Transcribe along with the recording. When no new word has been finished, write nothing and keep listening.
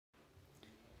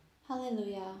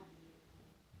Hallelujah.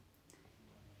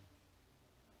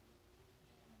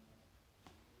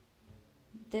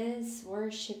 This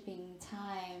worshiping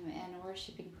time and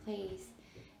worshiping place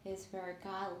is where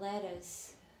God led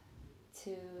us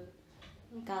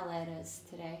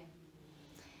today.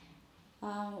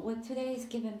 With today's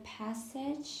given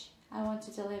passage, I want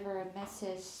to deliver a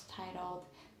message titled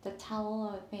 "The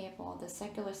Tower of Babel, the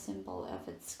Secular Symbol of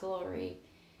Its Glory."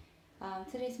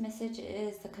 Today's message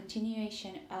is the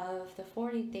continuation of the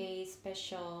 40-day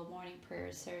special morning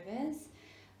prayer service,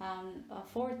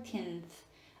 14th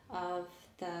of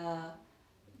the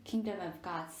Kingdom of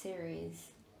God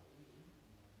series.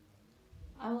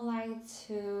 I would like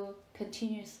to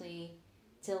continuously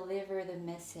deliver the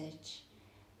message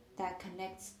that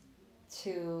connects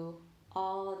to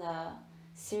all the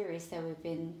series that we've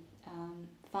been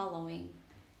following.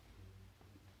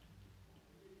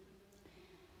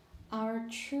 Our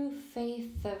true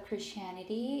faith of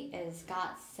Christianity is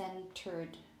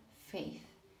God-centered faith.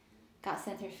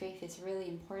 God-centered faith is really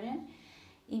important.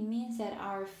 It means that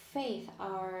our faith,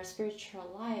 our spiritual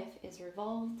life is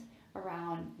revolved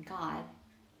around God.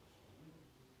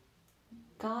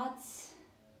 God's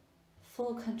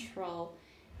full control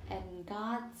and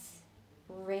God's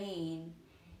reign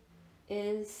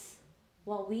is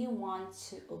what we want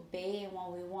to obey and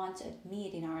what we want to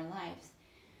admit in our lives.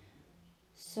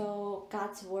 So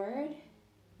God's word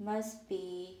must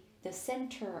be the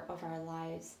center of our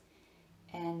lives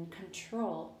and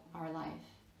control our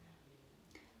life.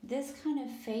 This kind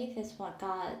of faith is what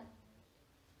God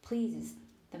pleases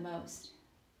the most.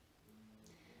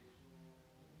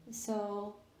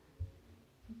 So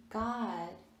God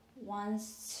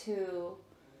wants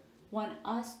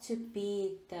us to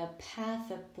be the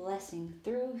path of blessing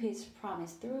through His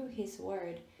promise, through His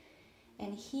word,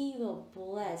 and He will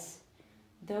bless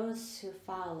those who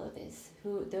follow this,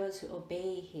 those who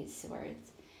obey His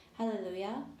words.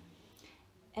 Hallelujah.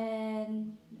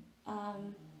 And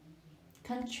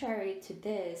contrary to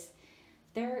this,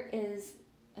 there is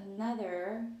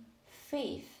another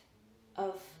faith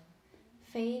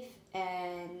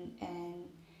and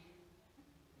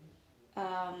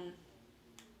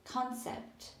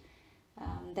concept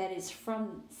that is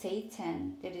from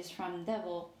Satan, that is from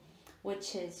devil,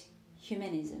 which is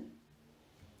humanism.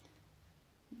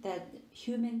 That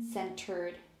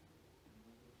human-centered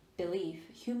belief,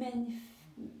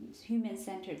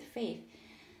 human-centered faith,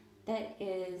 that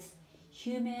is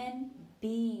human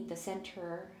being the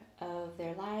center of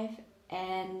their life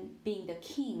and being the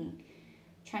king,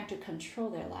 trying to control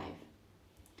their life.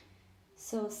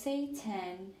 So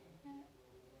Satan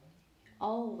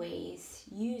always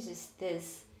uses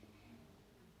this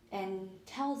and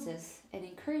tells us and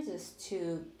encourages us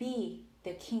to be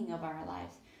the king of our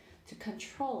lives, to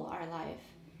control our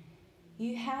life.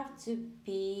 You have to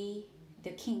be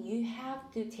the king. You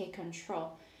have to take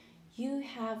control. You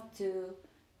have to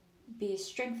be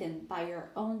strengthened by your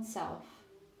own self.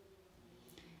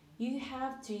 You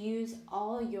have to use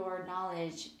all your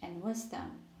knowledge and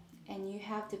wisdom, and you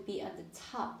have to be at the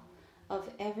top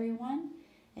of everyone,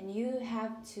 and you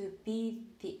have to be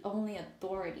the only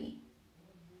authority.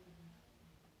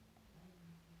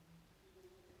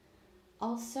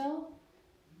 Also,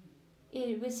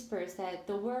 it whispers that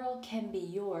the world can be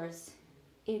yours.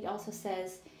 It also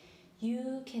says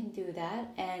you can do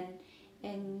that, and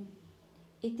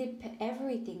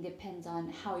everything depends on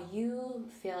how you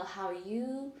feel, how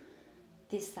you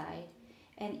decide.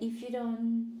 And if you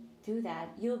don't do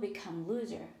that, you'll become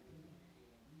loser.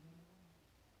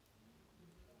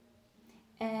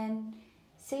 And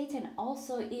Satan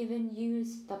also even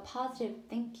used the positive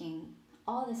thinking,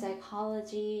 all the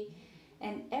psychology,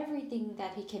 and everything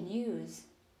that he can use,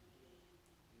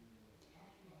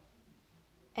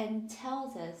 and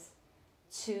tells us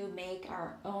to make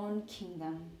our own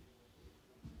kingdom.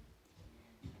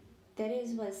 That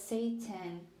is what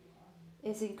Satan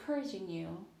is encouraging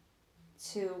you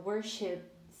to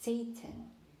worship Satan.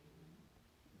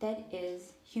 That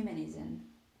is humanism.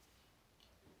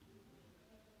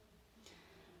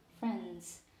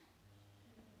 Friends,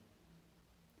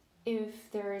 if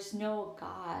there is no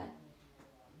God,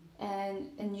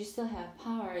 and you still have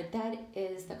power, that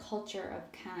is the culture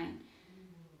of Cain.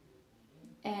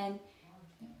 And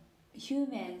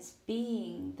humans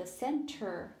being the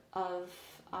center of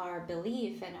our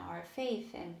belief and our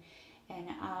faith and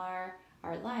our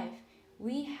life,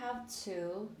 we have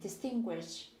to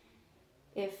distinguish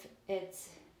if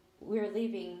we're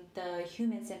living the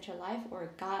human-centered life or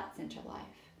God-centered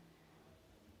life.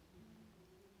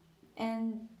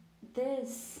 And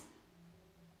this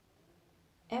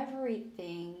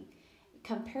everything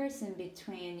comparison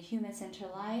between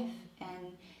human-centered life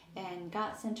and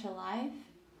God-centered life,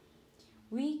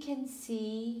 we can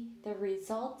see the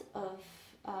result of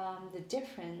the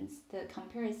difference, the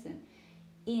comparison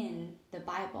in the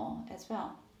Bible as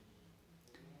well.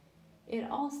 It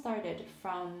all started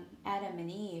from Adam and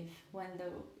Eve when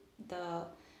the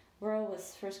world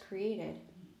was first created.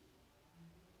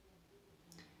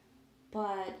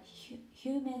 But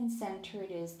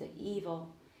human-centered is the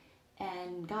evil,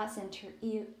 and God-centered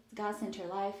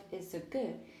life is the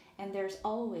good, and there's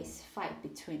always fight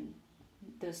between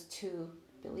those two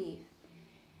beliefs.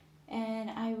 And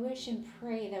I wish and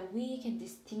pray that we can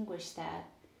distinguish that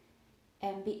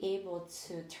and be able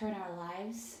to turn our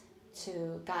lives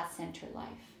to God-centered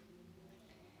life.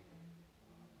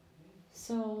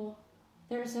 So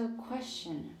there's a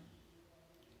question.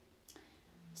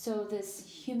 So this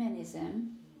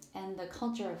humanism and the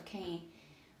culture of Cain,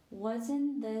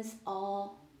 wasn't this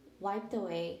all wiped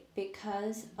away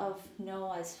because of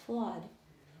Noah's flood?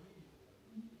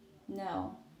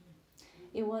 No,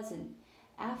 it wasn't.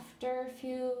 After a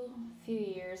few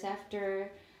years,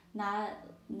 after not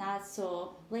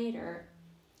so later,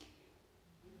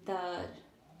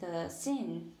 the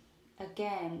sin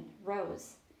again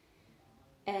rose,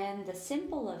 and the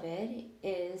symbol of it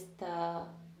is the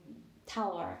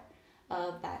Tower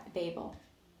of Babel.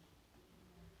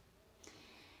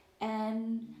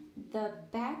 And the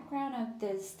background of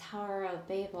this Tower of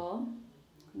Babel,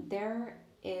 there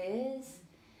is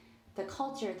the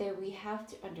culture that we have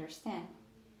to understand.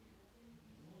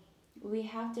 We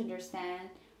have to understand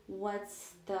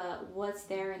what's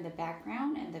there in the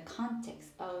background and the context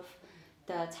of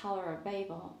the Tower of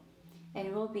Babel,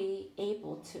 and we'll be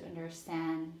able to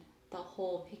understand the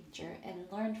whole picture and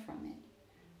learn from it.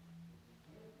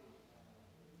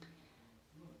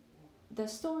 The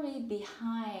story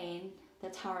behind the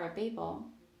Tower of Babel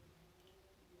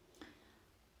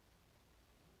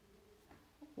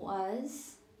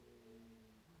was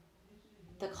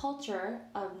the culture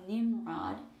of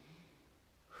Nimrod,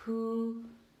 who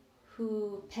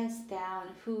passed down,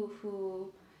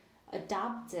 who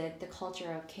adopted the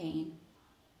culture of Cain.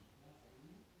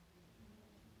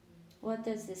 What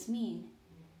does this mean?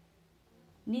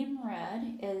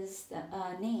 Nimrod is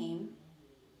a name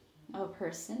of a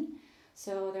person.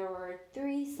 So there were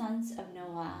 3 sons of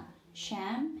Noah: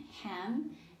 Shem,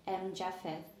 Ham, and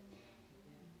Japheth.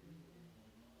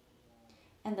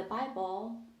 And the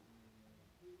Bible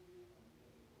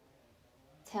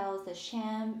tells that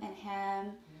Shem and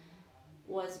Ham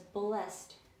was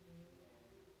blessed.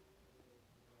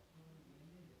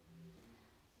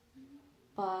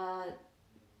 But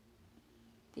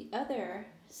the other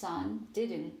son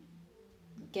didn't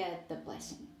get the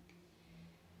blessing.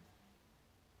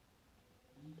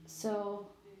 So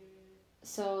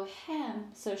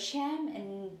Shem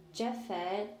and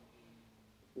Japheth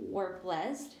were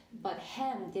blessed, but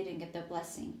Ham didn't get the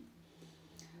blessing.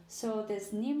 So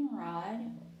this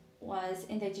Nimrod was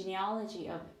in the genealogy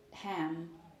of Ham.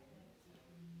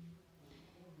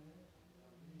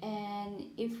 And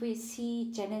if we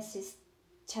see Genesis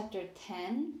chapter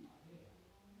 10,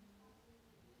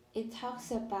 it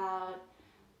talks about,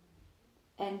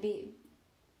 and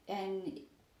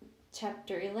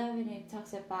chapter 11, it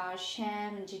talks about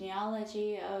Shem and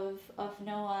genealogy of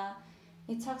Noah.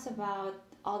 It talks about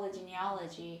all the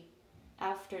genealogy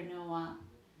after Noah.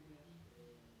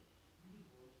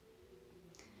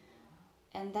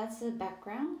 And that's the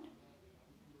background.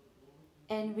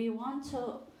 And we want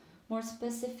to more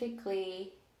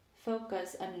specifically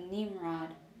focus on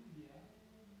Nimrod.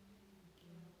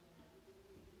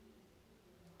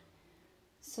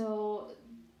 So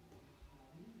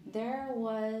there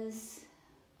was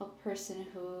a person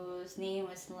whose name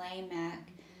was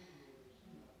Lamech,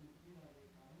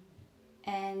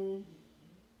 and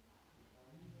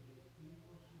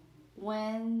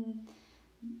when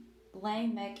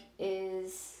Lamech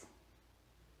is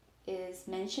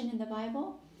mentioned in the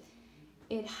Bible,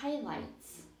 it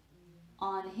highlights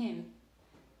on him.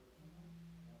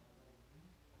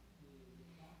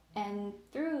 And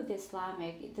through this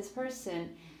Lamech, this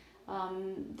person,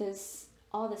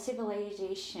 all the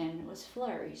civilization was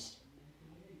flourished.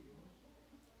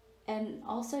 And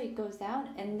also it goes down,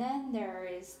 and then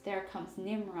there comes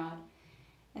Nimrod,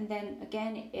 and then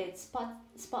again it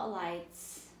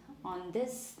spotlights on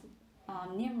this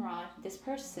Nimrod, this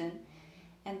person,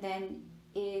 and then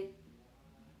it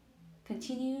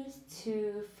continues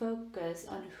to focus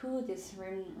on who this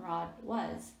Nimrod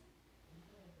was.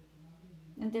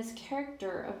 And this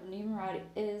character of Nimrod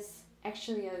is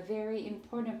actually a very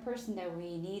important person that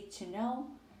we need to know,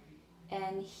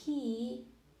 and he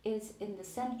is in the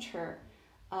center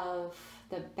of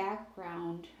the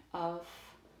background of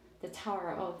the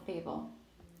Tower of Babel.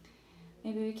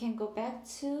 Maybe we can go back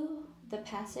to the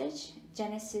passage,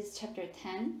 Genesis chapter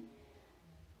 10.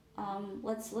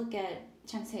 Let's look at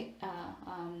Genesis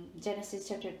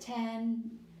chapter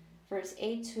 10, verse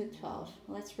 8 to 12.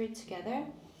 Let's read together.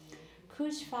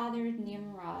 Cush fathered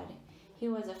Nimrod. He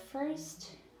was the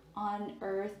first on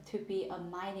earth to be a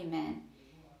mighty man.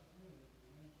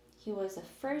 He was the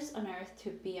first on earth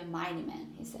to be a mighty man,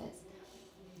 he says.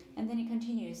 And then he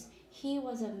continues, he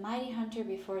was a mighty hunter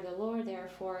before the Lord,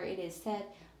 therefore it is said,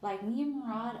 like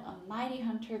Nimrod, a mighty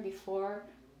hunter before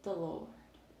the Lord.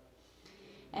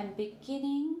 And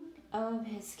beginning of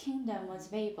his kingdom was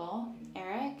Babel,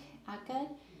 Erech, Akkad,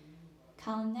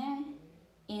 Calneh,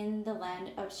 in the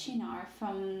land of Shinar.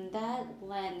 From that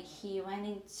land he went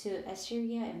into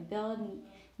Assyria and built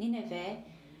Nineveh,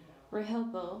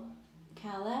 Rehoboth,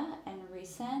 Calah, and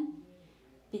Resen,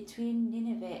 between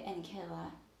Nineveh and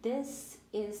Calah. This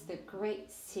is the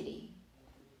great city.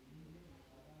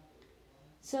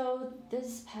 So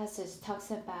this passage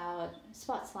talks about,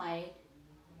 spotlight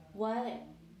what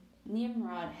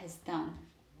Nimrod has done.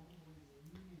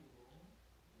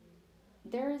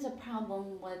 There is a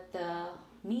problem with the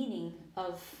meaning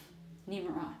of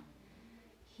Nimrod.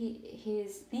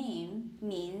 His name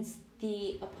means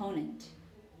the opponent.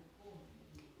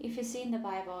 If you see in the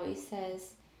Bible, it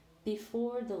says,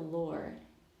 before the Lord.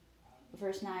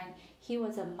 Verse 9, he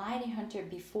was a mighty hunter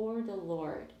before the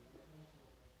Lord.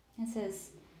 It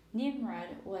says,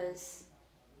 Nimrod was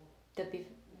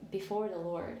before the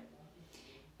Lord.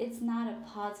 It's not a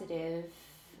positive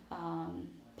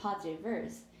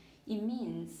verse. It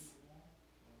means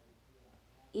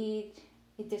it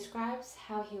describes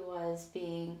how he was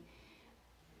being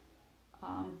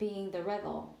the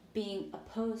rebel, being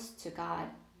opposed to God,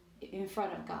 in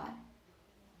front of God.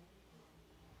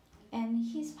 And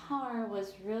his power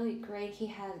was really great. He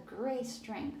had great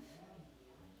strength.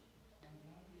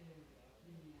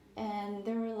 And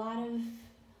there were a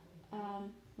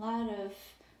lot of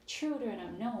children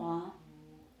of Noah.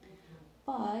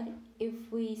 But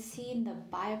if we see in the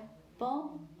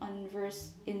Bible, in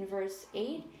verse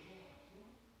 8,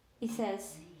 it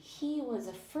says, he was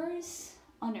the first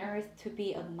on earth to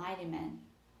be a mighty man.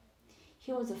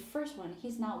 He was the first one.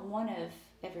 He's not one of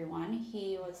everyone.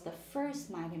 He was the first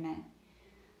mighty man.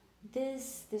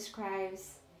 This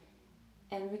describes,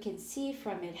 and we can see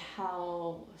from it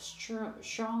how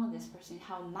strong this person,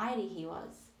 how mighty he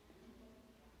was.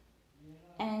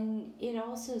 And it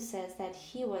also says that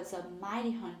he was a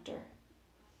mighty hunter.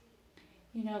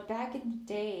 You know, back in the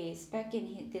days, back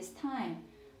in this time,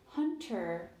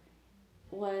 hunter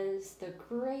was the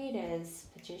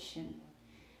greatest position.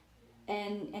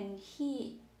 And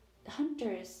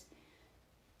hunters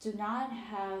do not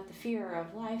have the fear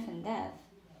of life and death.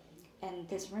 And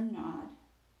this Nimrod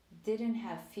didn't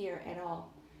have fear at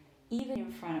all, even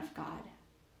in front of God.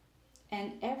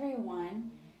 And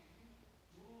everyone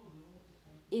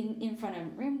in front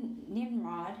of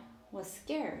Nimrod was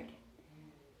scared.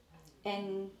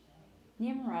 And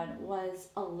Nimrod was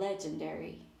a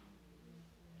legendary.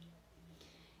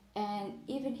 And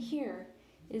even here,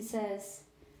 it says,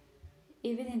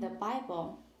 even in the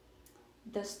Bible,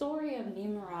 the story of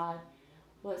Nimrod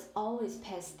was always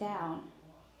passed down.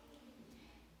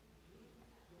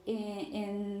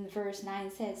 In verse 9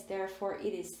 says, therefore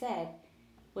it is said,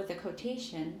 with a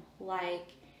quotation,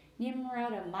 like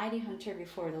Nimrod, a mighty hunter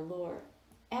before the Lord.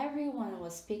 Everyone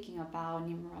was speaking about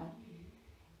Nimrod.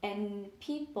 And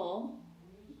people,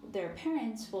 their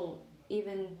parents will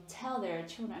even tell their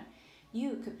children,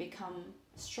 you could become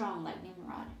strong like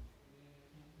Nimrod.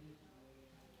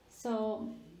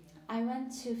 So I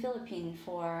went to Philippines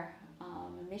for a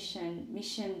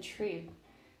mission trip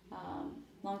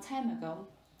long time ago,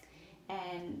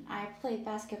 and I played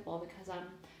basketball because I'm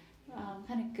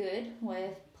kind of good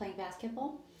with playing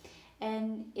basketball.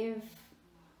 And if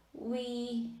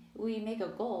we make a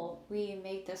goal, we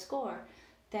make the score,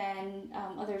 then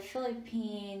other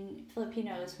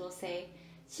Filipinos will say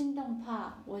Shin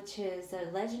Dong-pa, which is a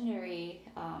legendary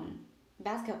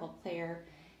basketball player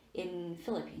in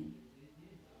Philippines.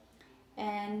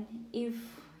 And if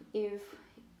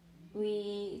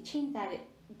we change that,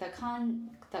 the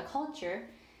culture,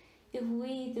 if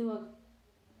we do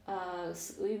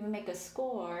we make a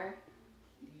score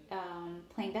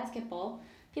playing basketball,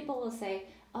 people will say,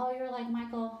 oh, you're like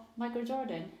Michael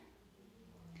Jordan.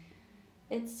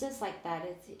 It's just like that.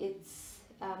 It's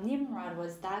Nimrod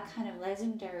was that kind of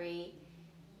legendary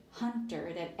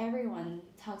hunter that everyone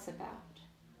talks about.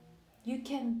 You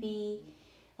can be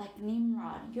like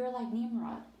Nimrod. You're like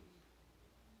Nimrod.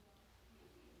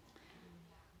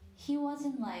 he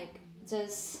wasn't like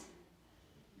just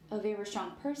a very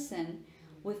strong person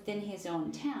within his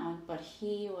own town, but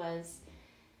he was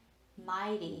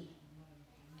mighty,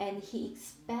 and he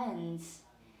expands.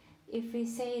 If we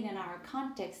say it in our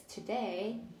context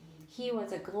today, he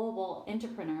was a global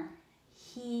entrepreneur.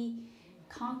 He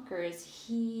conquers,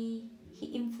 he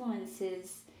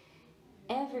influences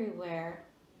everywhere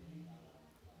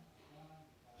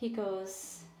he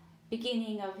goes.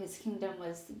 Beginning of his kingdom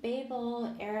was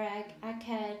Babel, Erech,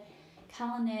 Akkad,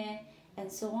 Calneh, and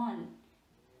so on.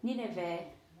 Nineveh,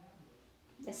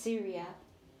 Assyria.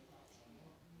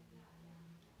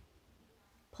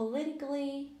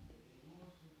 Politically,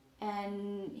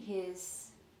 and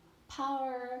his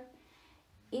power,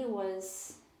 it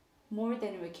was more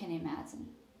than we can imagine.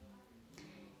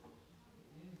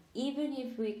 Even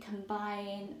if we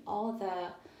combine all the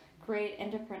great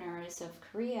entrepreneurs of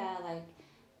Korea, like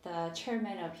the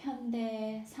chairman of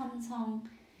Hyundai, Samsung,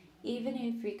 even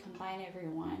if we combine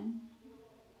everyone,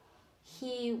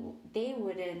 they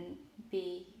wouldn't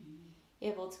be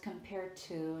able to compare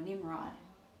to Nimrod.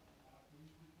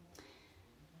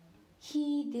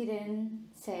 He didn't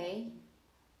say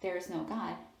there is no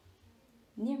God.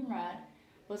 Nimrod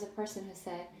was a person who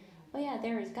said, oh yeah,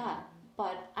 there is God,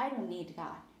 but I don't need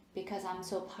God because I'm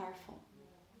so powerful.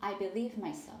 I believe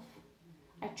myself.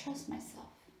 I trust myself.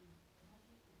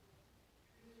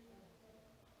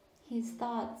 His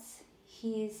thoughts,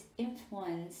 his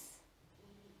influence,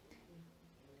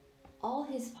 all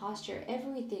his posture,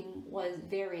 everything was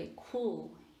very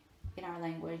cool in our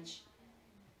language.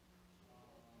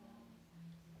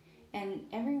 And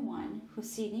everyone who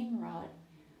see Nimrod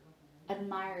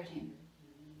admired him.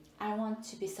 I want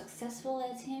to be successful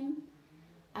as him.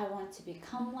 I want to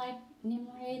become like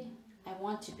Nimrod. I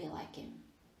want to be like him.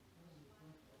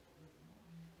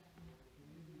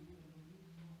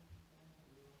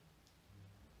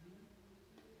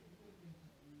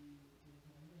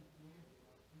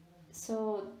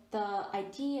 So the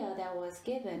idea that was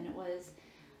given was,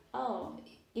 oh,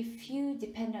 if you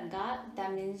depend on God,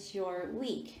 that means you're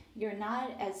weak. You're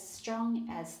not as strong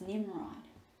as Nimrod.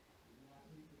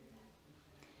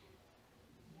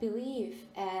 Belief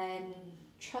and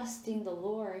trusting the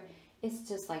Lord is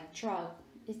just like drug.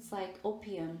 It's like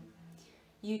opium.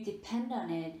 You depend on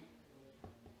it.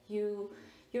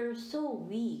 You're so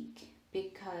weak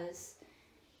because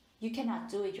you cannot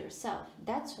do it yourself.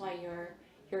 That's why you're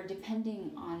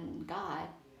depending on God.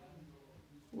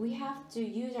 We have to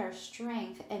use our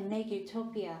strength and make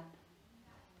utopia.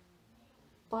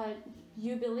 But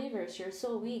you believers, you're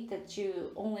so weak that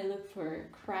you only look for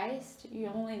Christ, you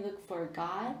only look for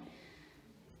God.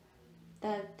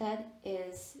 That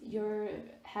is, you're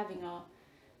having a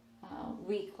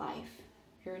weak life.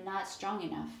 You're not strong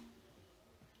enough.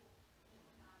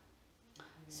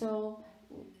 So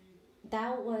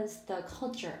that was the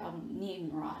culture of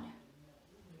Nimrod.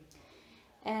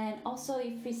 And also,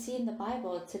 if we see in the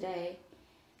Bible today,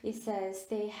 it says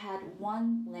they had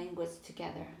one language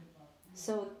together.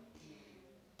 So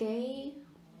they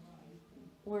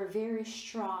were very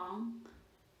strong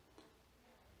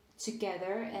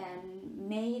together and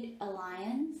made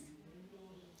alliance.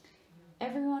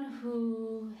 Everyone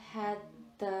who had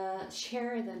the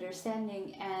shared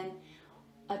understanding and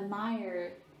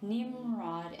admired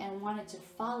Nimrod and wanted to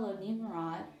follow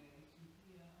Nimrod,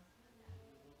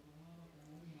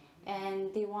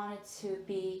 and they wanted to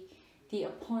be the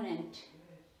opponent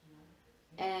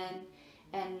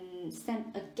and stand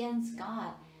against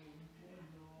God.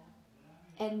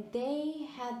 And they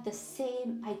had the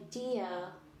same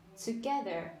idea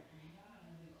together,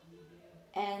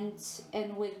 and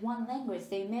with one language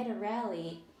they made a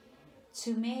rally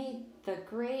to make the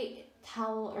great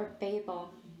Tower of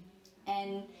Babel.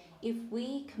 And if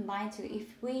we if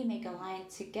we make a line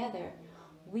together,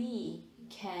 we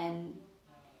can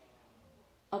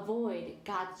avoid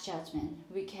God's judgment.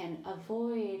 We can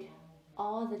avoid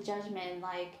all the judgment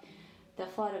like the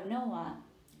flood of Noah.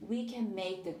 We can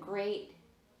make the great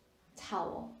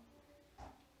tower.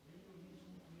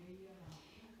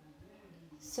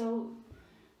 So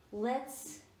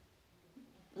let's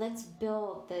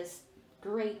build this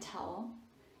great tower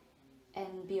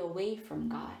and be away from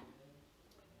God.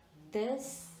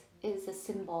 This is the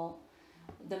symbol,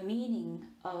 the meaning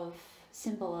of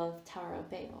symbol of Tower of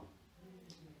Babel.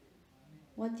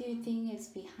 What do you think is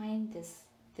behind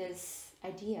this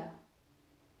idea?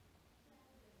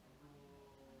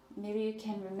 Maybe you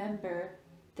can remember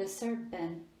the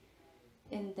serpent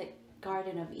in the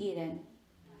Garden of Eden,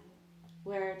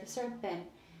 where the serpent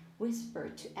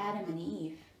whispered to Adam and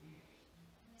Eve,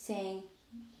 saying,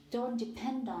 don't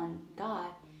depend on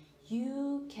God.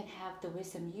 You can have the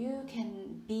wisdom. You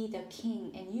can be the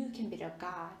king and you can be the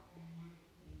God.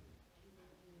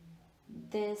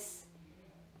 This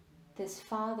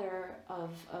father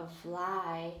of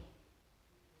lie,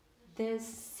 this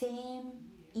same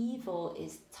evil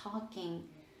is talking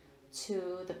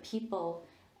to the people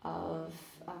of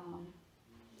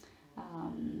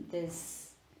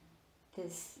this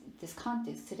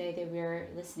context today that we're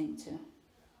listening to.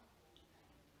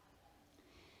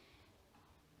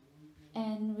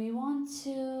 And we want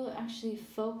to actually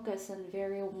focus on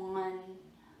one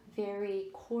very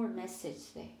core message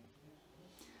today.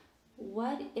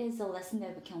 What is a lesson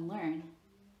that we can learn?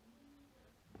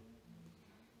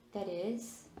 That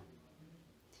is,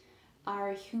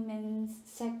 our human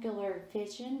secular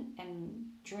vision and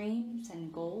dreams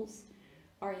and goals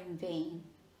are in vain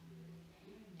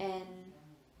and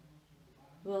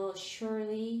will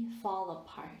surely fall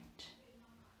apart.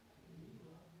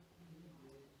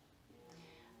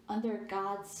 Under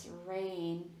God's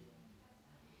reign,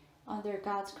 under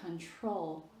God's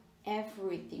control,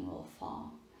 everything will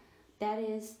fall. That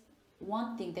is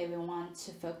one thing that we want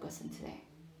to focus on today.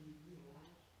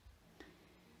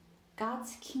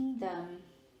 God's kingdom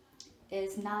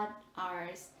is not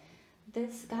ours.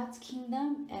 This God's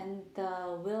kingdom and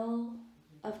the will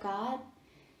of God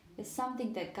is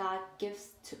something that God gives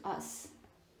to us.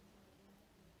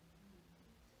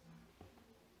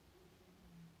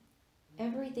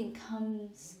 Everything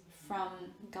comes from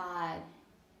God.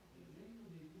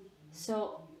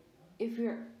 So if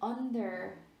we're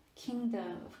under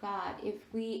kingdom of God, if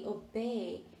we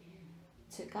obey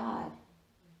to God,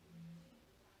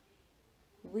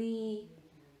 we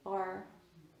are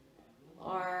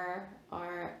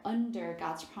under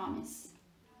God's promise.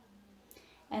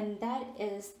 And that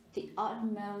is the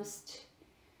utmost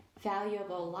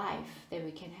valuable life that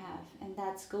we can have. And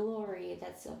that's glory,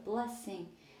 that's a blessing,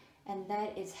 and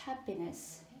that is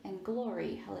happiness and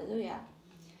glory. Hallelujah.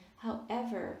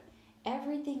 However,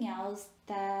 everything else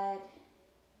that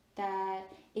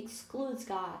excludes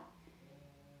God,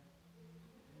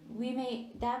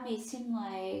 that may seem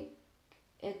like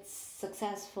it's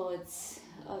successful, it's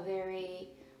a very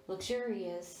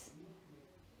luxurious,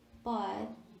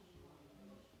 but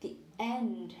the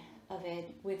end of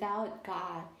it without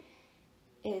God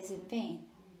is in vain.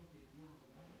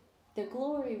 The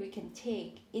glory we can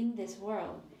take in this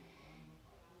world,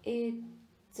 it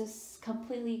just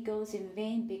completely goes in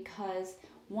vain, because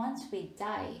once we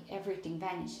die, everything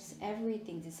vanishes,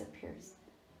 everything disappears.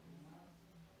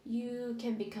 You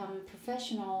can become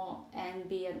professional and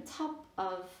be on top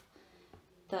of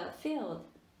the field.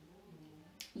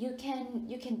 You can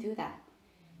do that.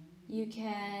 You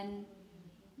can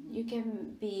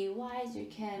be wise. You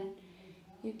can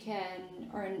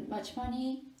earn much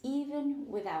money even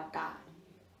without God.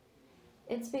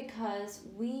 It's because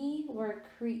we were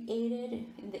created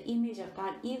in the image of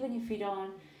God, even if we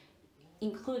don't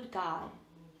include God.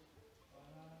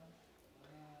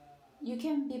 You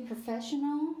can be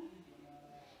professional,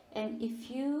 and if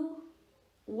you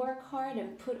work hard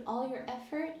and put all your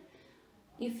effort,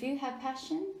 if you have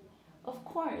passion, of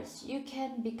course you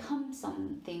can become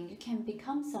something, you can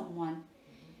become someone.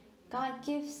 God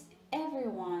gives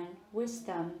everyone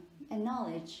wisdom and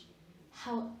knowledge.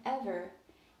 However,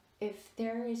 if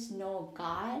there is no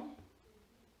God,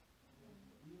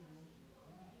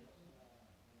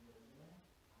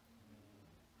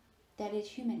 that is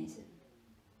humanism.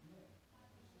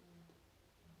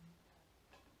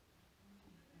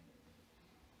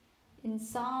 In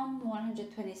Psalm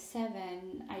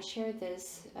 127, I shared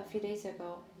this a few days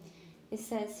ago. It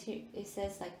says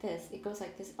like this. It goes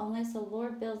like this: unless the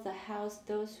Lord builds the house,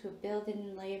 those who build it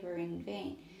labor in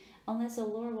vain. Unless the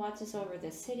Lord watches over the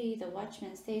city, the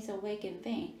watchman stays awake in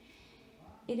vain.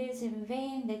 It is in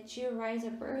vain that you rise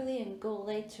up early and go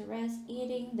late to rest,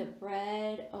 eating the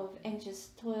bread of anxious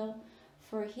toil,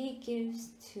 for he gives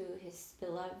to his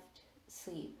beloved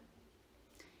sleep.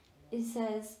 It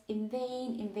says in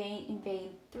vain, in vain, in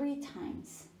vain 3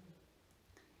 times.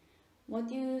 What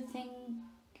do you think?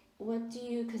 What do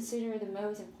you consider the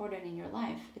most important in your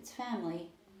life? It's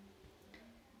family.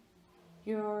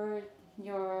 Your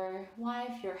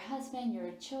wife, your husband,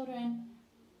 your children.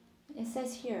 It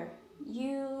says here,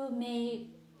 you may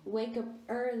wake up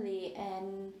early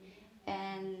and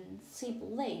sleep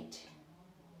late.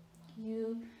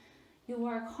 You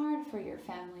work hard for your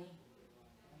family.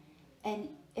 And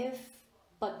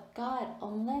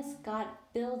unless God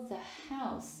builds a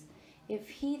house, if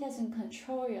he doesn't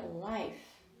control your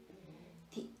life,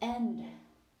 the end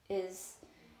is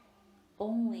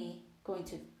only going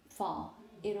to fall.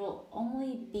 It will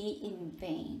only be in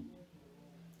vain.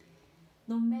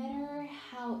 no matter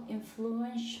how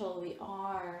influential we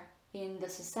are in the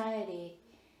society,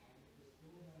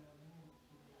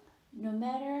 no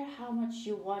matter how much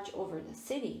you watch over the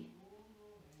city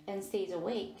and stays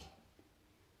awake,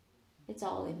 it's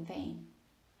all in vain.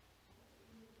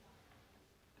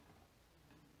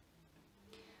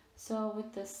 So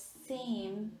with the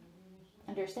same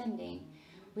understanding,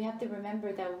 we have to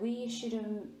remember that we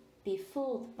shouldn't be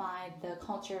fooled by the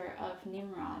culture of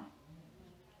Nimrod.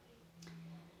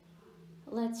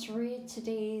 Let's read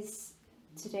today's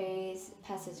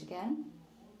passage again.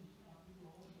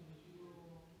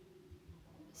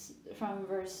 From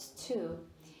verse 2.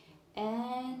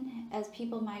 And as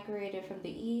people migrated from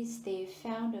the east, they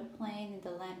found a plain in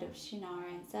the land of Shinar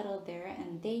and settled there.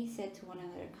 And they said to one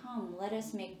another, "Come, let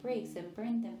us make bricks and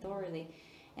burn them thoroughly."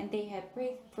 And they had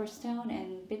brick for stone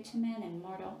and bitumen and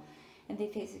mortar. And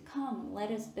they said, "Come, let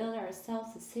us build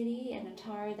ourselves a city and a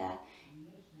tower that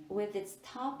with its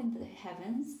top in the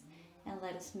heavens, and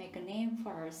let us make a name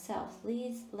for ourselves,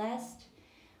 lest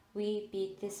we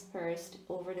be dispersed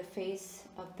over the face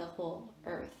of the whole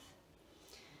earth."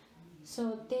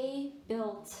 So they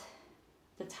built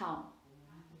the tower.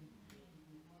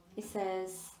 It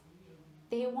says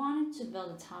they wanted to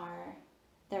build a tower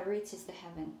that reaches the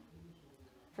heaven.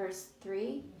 Verse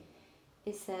 3,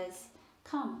 it says,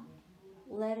 "Come,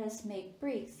 let us make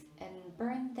bricks and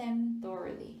burn them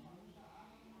thoroughly."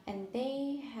 And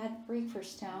they had brick for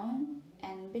stone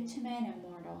and bitumen and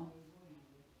mortar.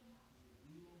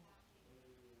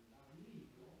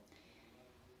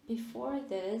 Before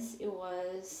this, it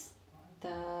was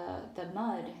the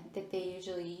mud that they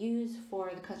usually use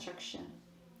for the construction.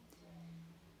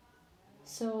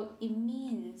 So it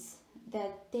means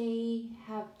that they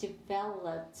have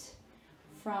developed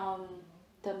from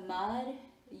the mud,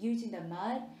 using the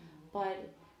mud,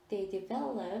 but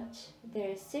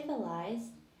they're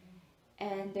civilized,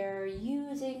 and they're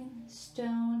using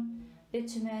stone,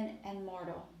 bitumen, and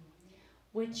mortar,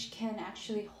 which can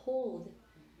actually hold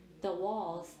the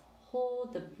walls,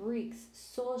 hold the bricks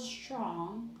so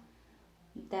strong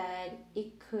that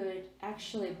it could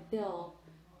actually build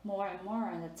more and more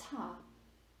on the top.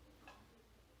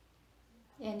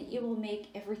 And it will make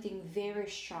everything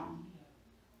very strong.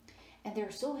 And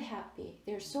they're so happy,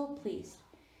 they're so pleased.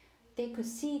 They could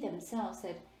see themselves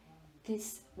that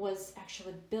this was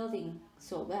actually building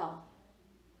so well.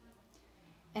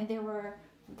 And they were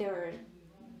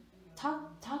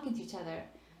talking to each other.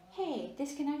 "Hey,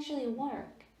 this can actually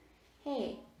work.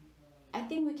 Hey, I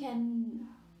think we can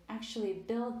actually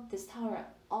build this tower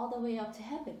all the way up to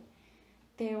heaven."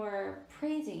 They were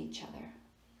praising each other.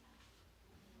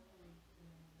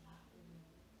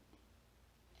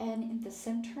 And in the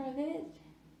center of it,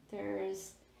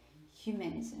 there's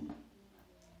humanism,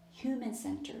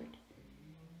 human-centered.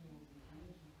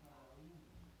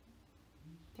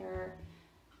 They're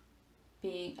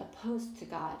being opposed to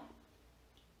God.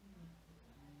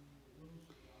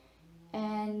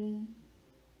 And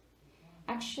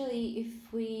actually,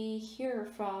 if we hear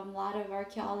from a lot of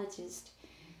archaeologists,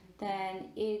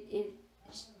 then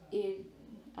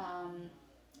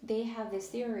they have this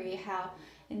theory how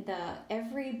in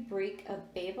every brick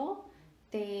of Babel,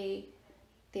 they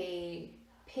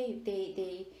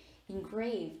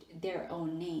engraved their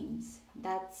own names.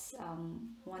 That's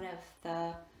one of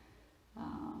the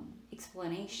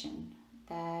explanation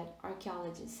that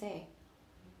archaeologists say.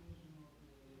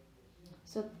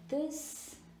 So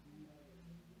this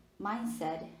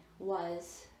mindset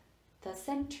was the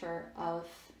center of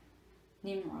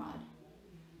Nimrod.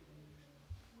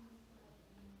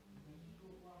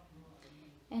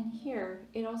 And here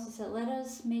it also said, "Let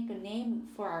us make a name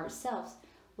for ourselves,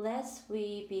 lest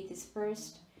we be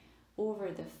dispersed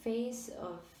over the face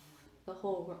of the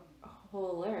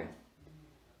whole earth."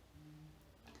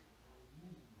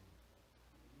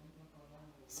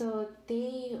 So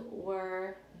they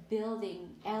were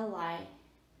building ally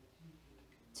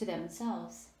to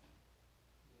themselves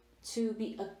to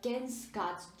be against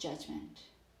God's judgment.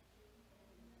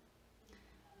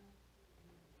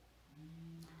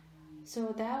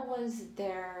 So that was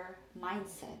their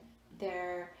mindset,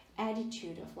 their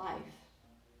attitude of life.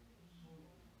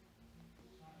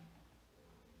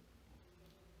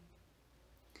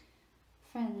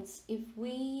 Friends, if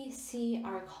we see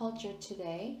our culture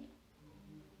today,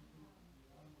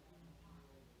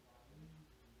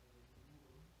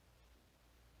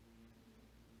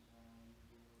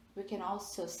 we can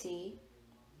also see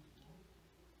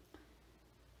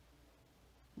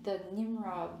the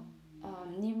Nimrod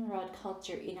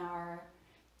culture in our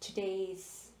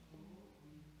today's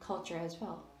culture as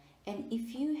well. And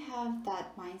if you have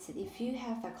that mindset, if you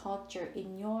have that culture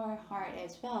in your heart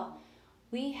as well,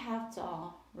 We have to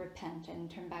all repent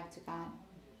and turn back to God.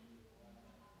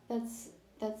 That's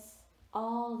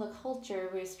all the culture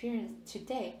we experience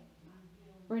today.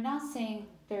 We're not saying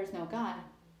there's no God.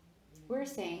 We're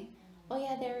saying, oh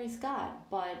yeah, there is God,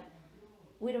 but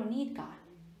we don't need God.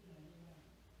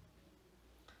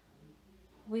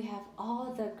 We have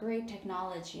all the great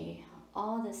technology,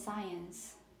 all the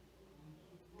science,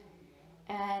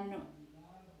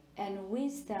 and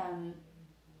wisdom,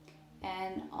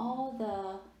 and all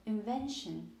the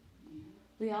invention.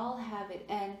 We all have it,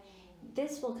 and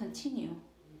this will continue.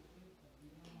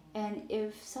 And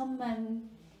if someone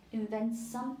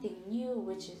invents something new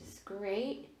which is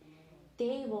great,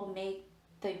 they will make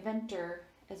the inventor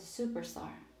as a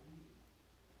superstar.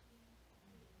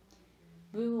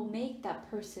 We will make that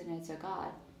person as a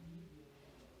god.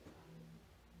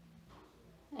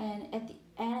 And at the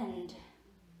end,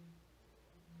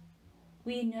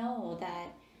 we know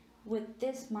that with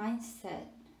this mindset,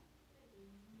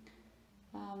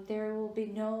 there will be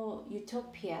no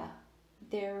utopia.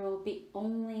 There will be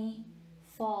only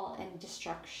fall and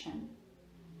destruction.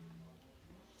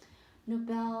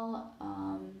 Nobel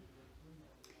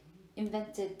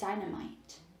invented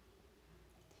dynamite.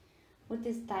 With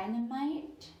this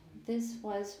dynamite, this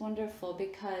was wonderful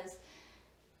because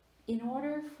in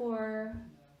order for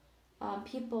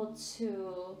people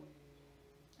to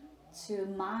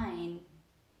mine,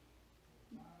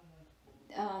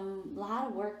 a lot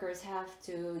of workers have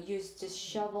to use just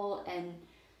shovel and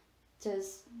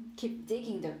just keep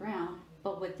digging the ground.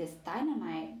 But with this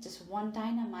dynamite, just one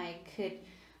dynamite could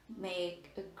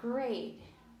make a great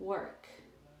work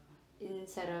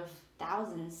instead of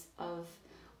thousands of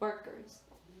workers.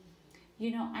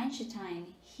 You know, Einstein,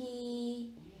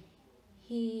 he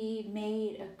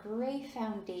made a great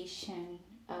foundation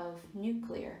of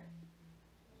nuclear.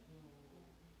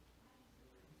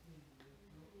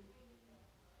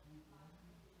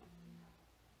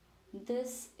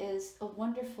 This is a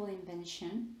wonderful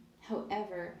invention.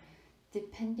 However,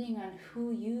 depending on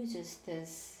who uses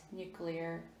this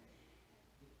nuclear,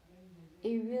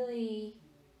 it really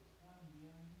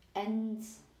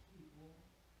ends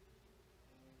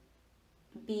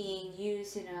being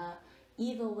used in an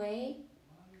evil way,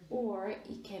 or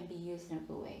it can be used in a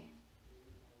good way.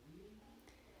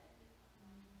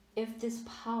 If this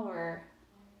power,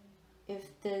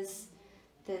 if this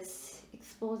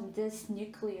explosion, this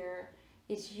nuclear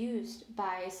is used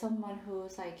by someone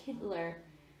who's like Hitler,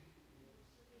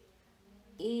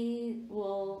 it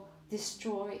will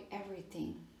destroy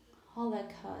everything.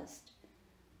 Holocaust,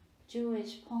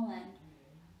 Jewish Poland.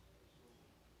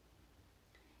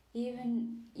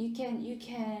 Even you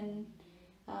can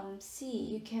see,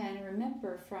 you can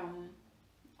remember from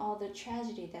all the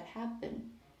tragedy that happened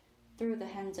through the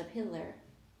hands of Hitler.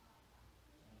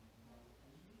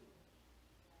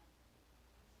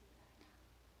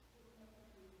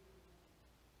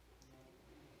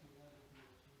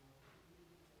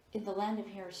 In the land of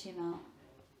Hiroshima,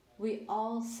 we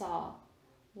all saw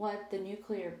what the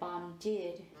nuclear bomb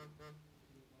did,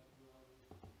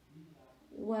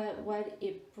 what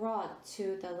it brought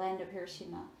to the land of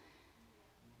Hiroshima.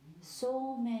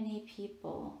 So many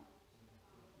people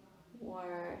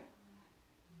were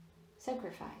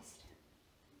sacrificed.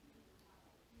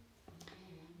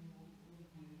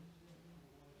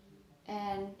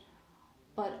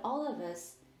 But all of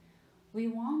us, we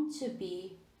want to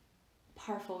be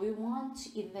powerful. We want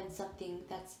to invent something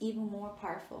that's even more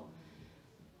powerful.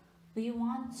 We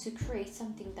want to create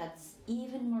something that's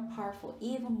even more powerful,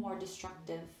 even more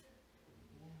destructive.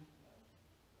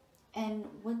 And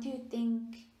what do you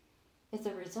think is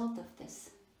the result of this?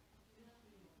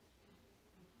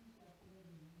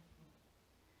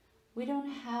 We don't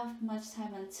have much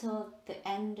time until the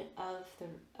end of the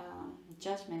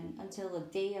judgment, until the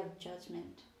day of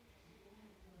judgment.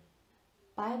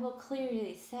 Bible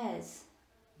clearly says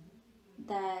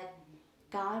that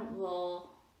God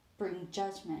will bring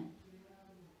judgment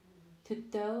to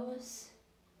those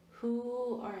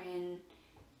who are in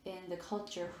the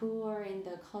culture, who are in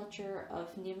the culture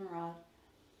of Nimrod.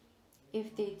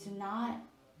 If they do not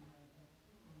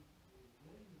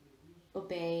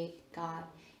obey God,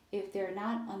 if they're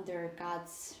not under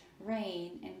God's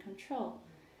reign and control,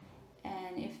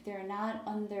 and if they're not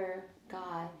under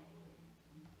God,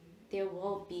 they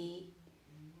will be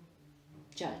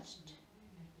judged.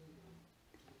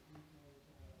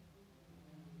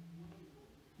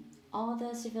 All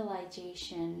the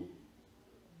civilization,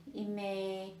 it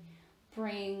may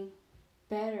bring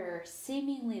better,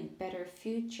 seemingly better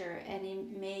future, and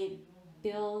it may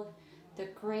build the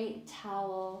great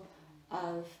Tower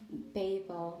of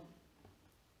Babel,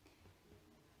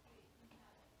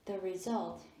 the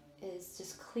result is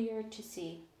just clear to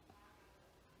see.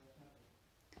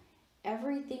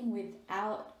 Everything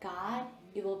without God,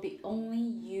 it will be only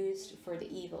used for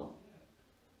the evil.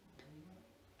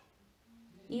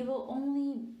 It will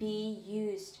only be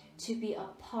used to be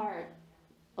apart,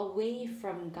 away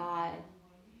from God.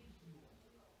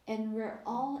 And we're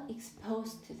all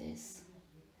exposed to this.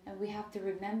 And we have to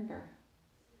remember.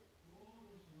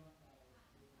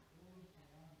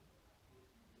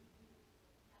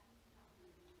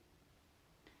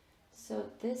 So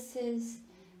this is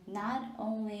not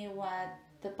only what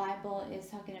the Bible is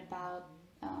talking about,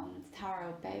 the Tower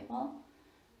of Babel,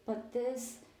 but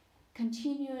this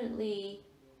continually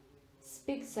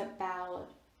speaks about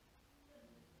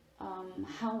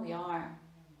how we are.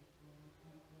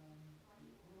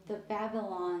 The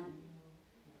Babylon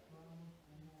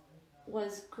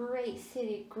was great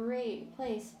city, great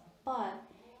place, but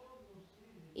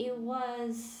it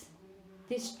was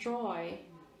destroyed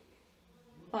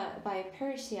by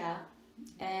Persia,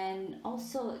 and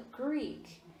also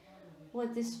Greek was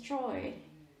destroyed.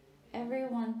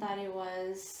 Everyone thought it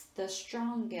was the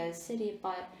strongest city,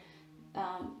 but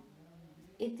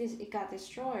it got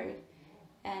destroyed.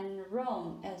 And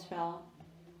Rome as well,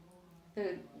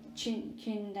 the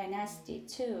Qin dynasty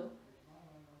too.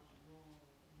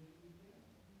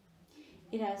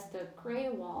 It has the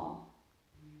Great Wall.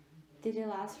 Did it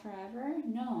last forever?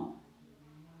 No.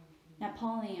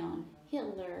 Napoleon,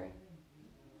 Hitler,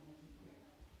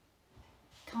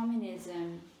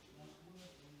 communism,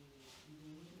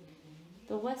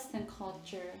 the Western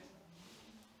culture,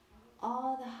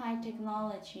 all the high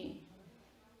technology,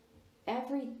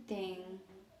 everything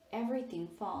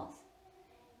falls.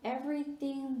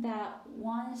 Everything that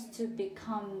wants to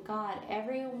become God,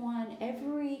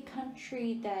 every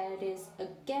country that is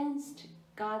against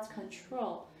God's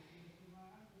control,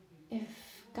 if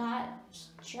God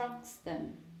strikes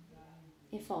them,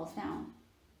 it falls down.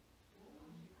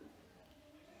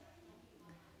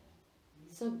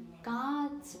 So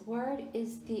God's word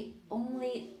is the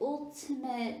only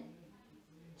ultimate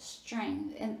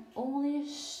strength and only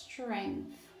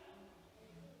strength.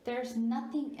 There's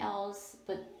nothing else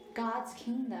but God's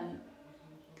kingdom.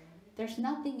 There's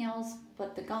nothing else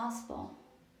but the gospel.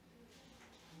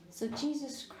 So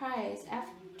Jesus Christ,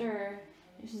 after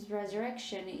his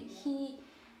resurrection, he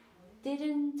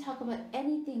didn't talk about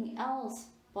anything else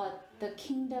but the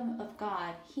kingdom of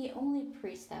God. He only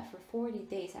preached that for 40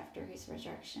 days after his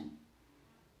resurrection.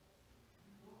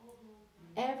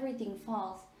 Everything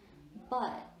falls,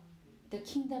 but the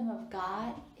kingdom of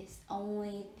God is the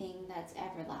only thing that's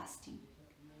everlasting.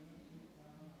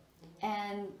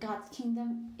 And God's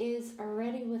kingdom is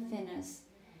already within us.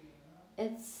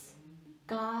 It's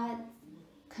God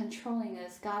controlling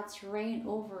us, God's reign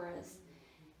over us.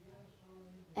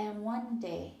 And one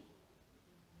day,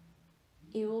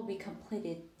 it will be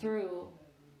completed through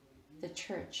the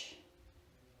church.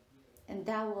 And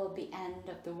that will be the end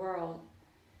of the world.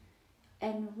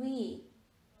 And we,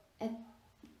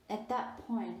 at that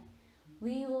point,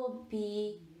 we will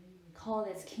be called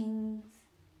as kings,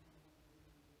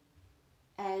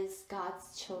 as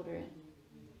God's children.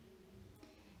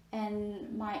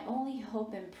 And my only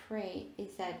hope and pray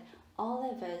is that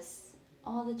all of us,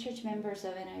 all the church members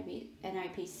of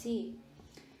NIPC,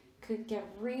 could get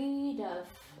rid of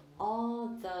all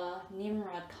the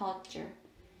Nimrod culture,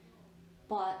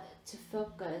 but to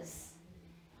focus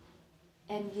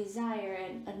and desire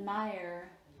and admire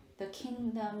the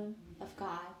kingdom of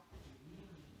God,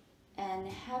 and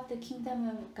have the kingdom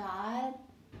of God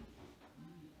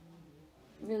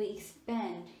really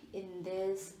expand in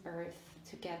this earth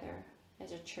together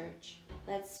as a church.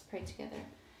 Let's pray together.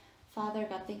 Father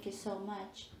God, thank you so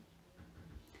much.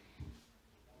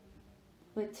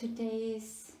 With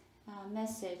today's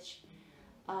message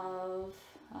of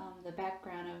the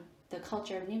background of the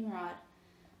culture of Nimrod,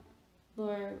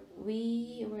 Lord,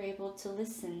 we were able to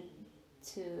listen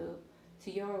to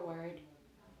your word.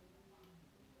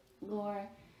 Lord,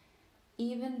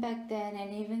 even back then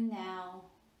and even now,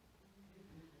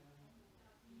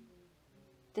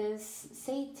 this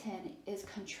Satan is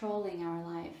controlling our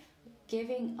life,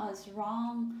 giving us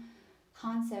wrong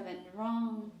concept and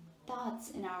wrong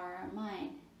thoughts in our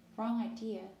mind, wrong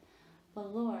idea.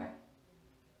 But Lord,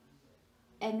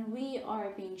 and we are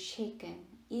being shaken.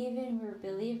 Even we're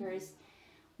believers,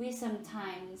 we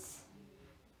sometimes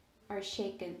are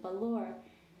shaken. But Lord,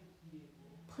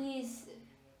 please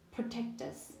protect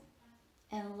us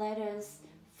and let us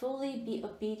fully be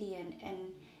obedient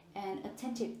and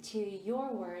attentive to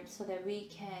your word, so that we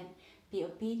can be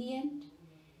obedient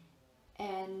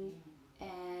and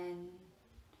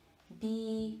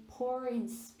be poor in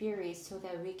spirit so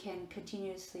that we can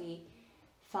continuously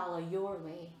follow your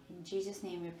way. In Jesus'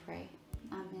 name we pray.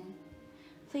 Amen.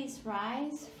 Please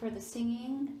rise for the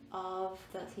singing of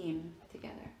the hymn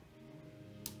together.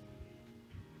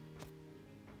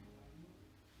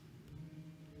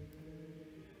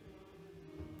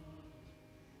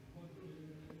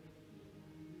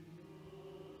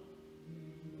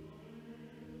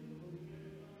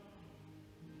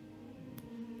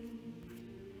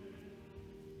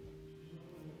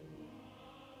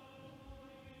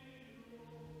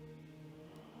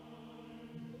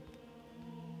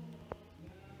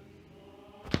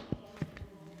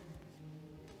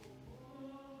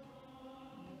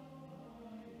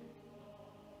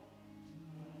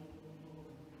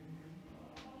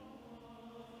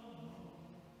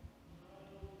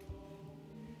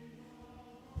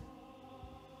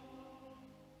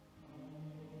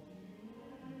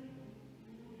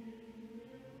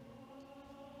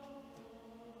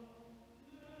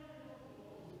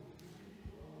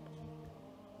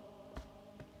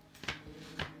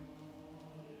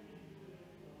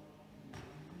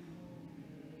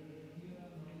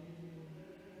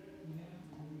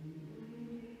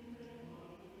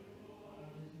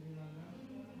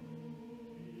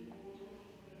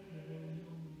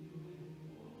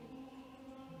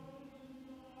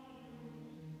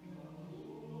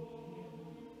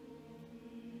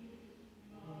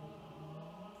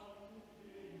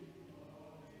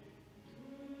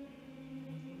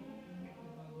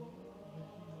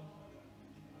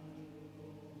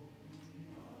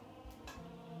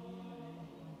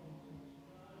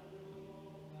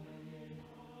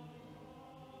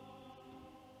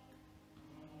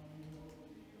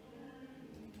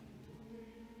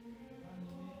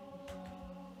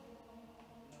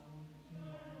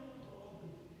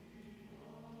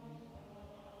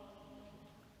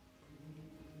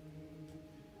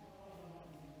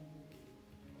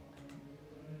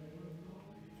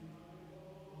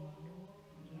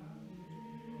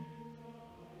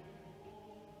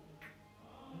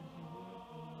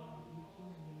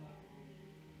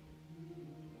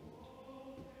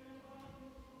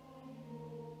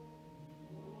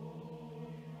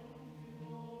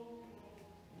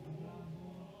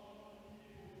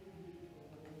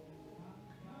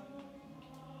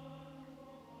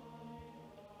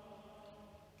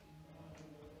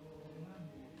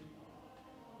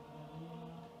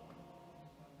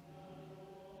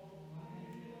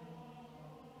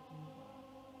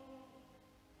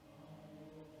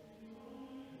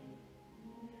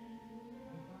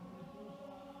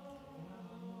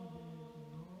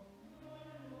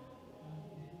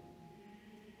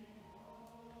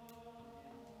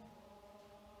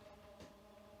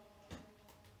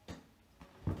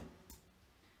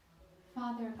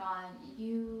 Father God,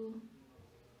 you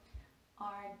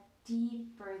are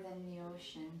deeper than the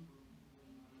ocean,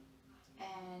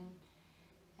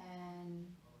 and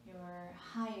you're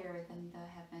higher than the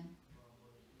heaven,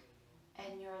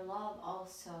 and your love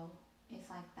also is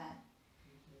like that,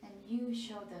 and you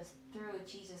showed us through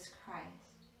Jesus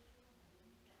Christ.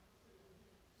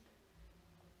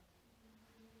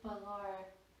 But Lord,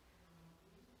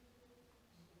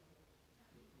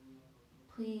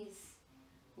 please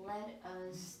let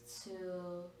us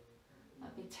to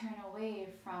be turned away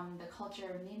from the culture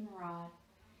of Nimrod,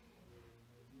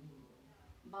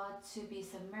 but to be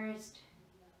submerged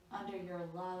under your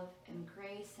love and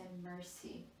grace and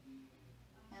mercy.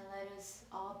 And let us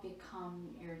all become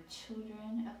your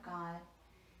children of God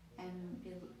and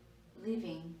be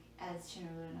living as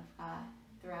children of God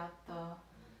throughout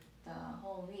the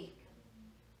whole week.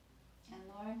 And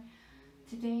Lord,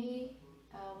 today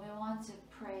we want to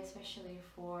pray especially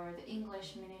for the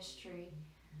English ministry.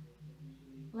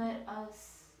 Let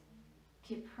us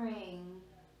keep praying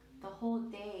the whole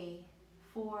day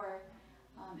for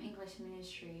English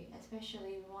ministry.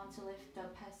 Especially we want to lift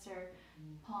up Pastor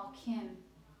Paul Kim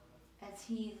as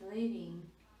he is leading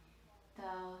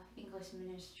the English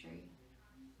ministry.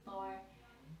 Lord,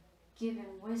 give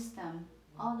him wisdom,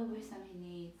 all the wisdom he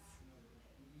needs.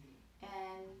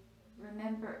 And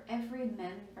remember every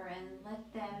member and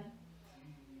let them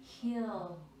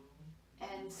heal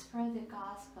and spread the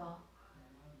gospel,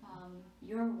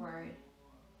 your word,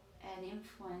 and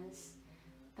influence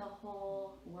the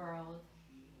whole world.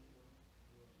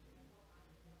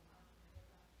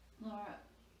 Lord,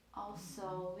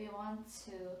 also we want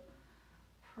to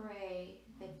pray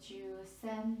that you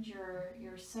send your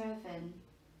servant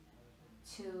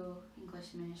to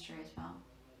English ministry as well.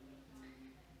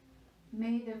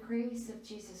 May the grace of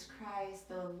Jesus Christ,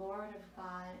 the Lord of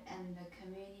God, and the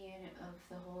communion of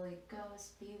the Holy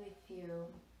Ghost be with you.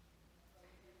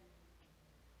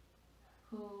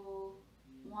 who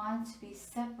want to be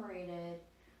separated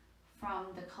from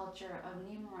the culture of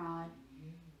Nimrod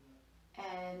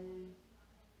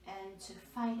and to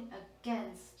fight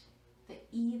against the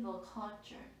evil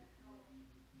culture,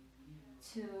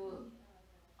 to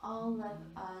all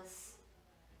of us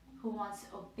who wants to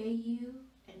obey you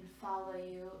and follow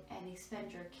you and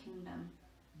expand your kingdom.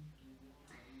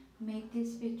 May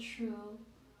this be true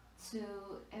to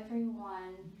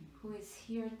everyone who is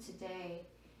here today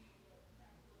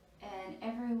and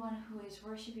everyone who is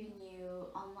worshiping you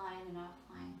online and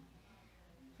offline,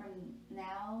 from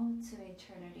now to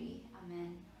eternity.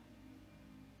 Amen.